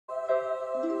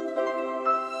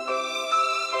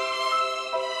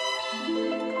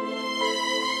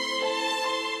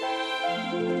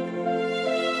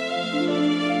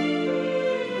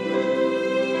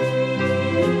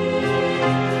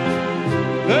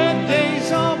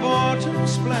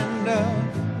Splendor,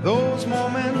 those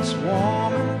moments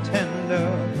warm and tender,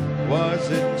 was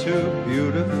it too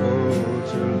beautiful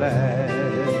to last?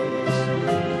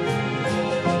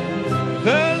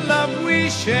 The love we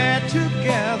shared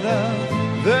together,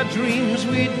 the dreams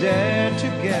we dared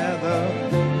together,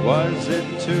 was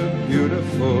it too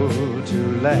beautiful to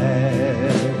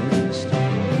last?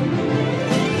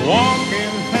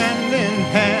 Walking hand in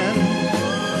hand,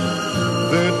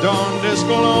 the dawn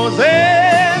discloses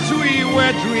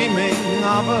we're dreaming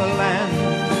of a land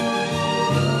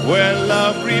where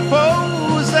love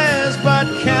reposes but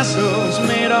castles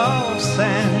made of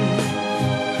sand.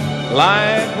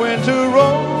 Like winter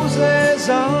roses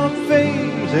are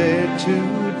fated to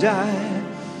die,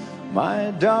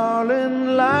 my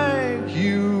darling, like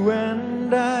you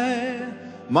and I.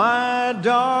 My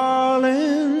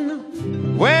darling,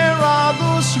 where are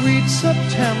those sweet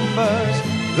Septembers,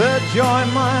 the joy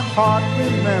my heart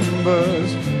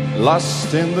remembers,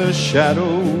 lost in the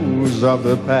shadows of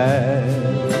the past?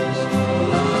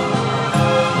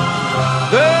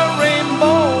 The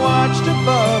rainbow watched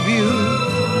above you,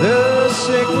 the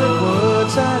sacred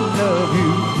words, I love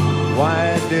you.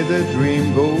 Why did the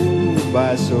dream go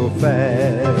by so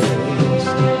fast?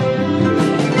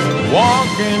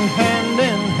 Walking hand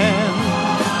in hand,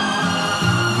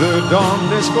 the dawn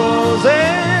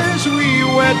discloses we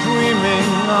were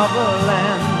dreaming of a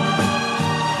land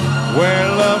where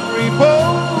love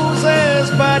reposes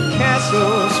but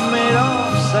castles made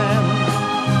of sand.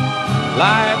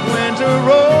 Like winter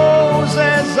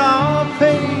roses are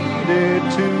fated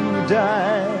to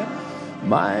die,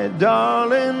 my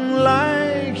darling,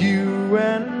 like you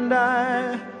and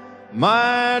I.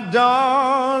 My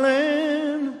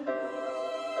darling,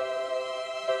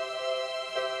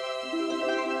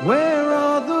 where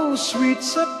are those sweet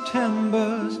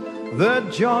Septembers, the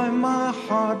joy my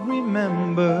heart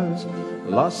remembers,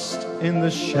 lost in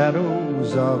the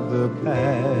shadows of the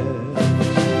past?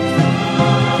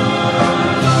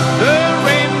 The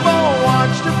rainbow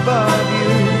watched above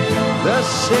you, the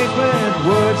sacred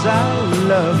words, I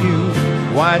love you.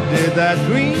 Why did that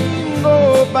dream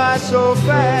go by so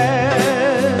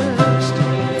fast?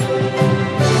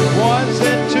 Was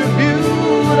it too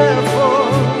beautiful?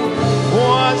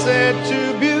 Was it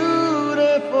too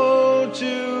beautiful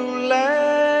to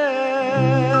last?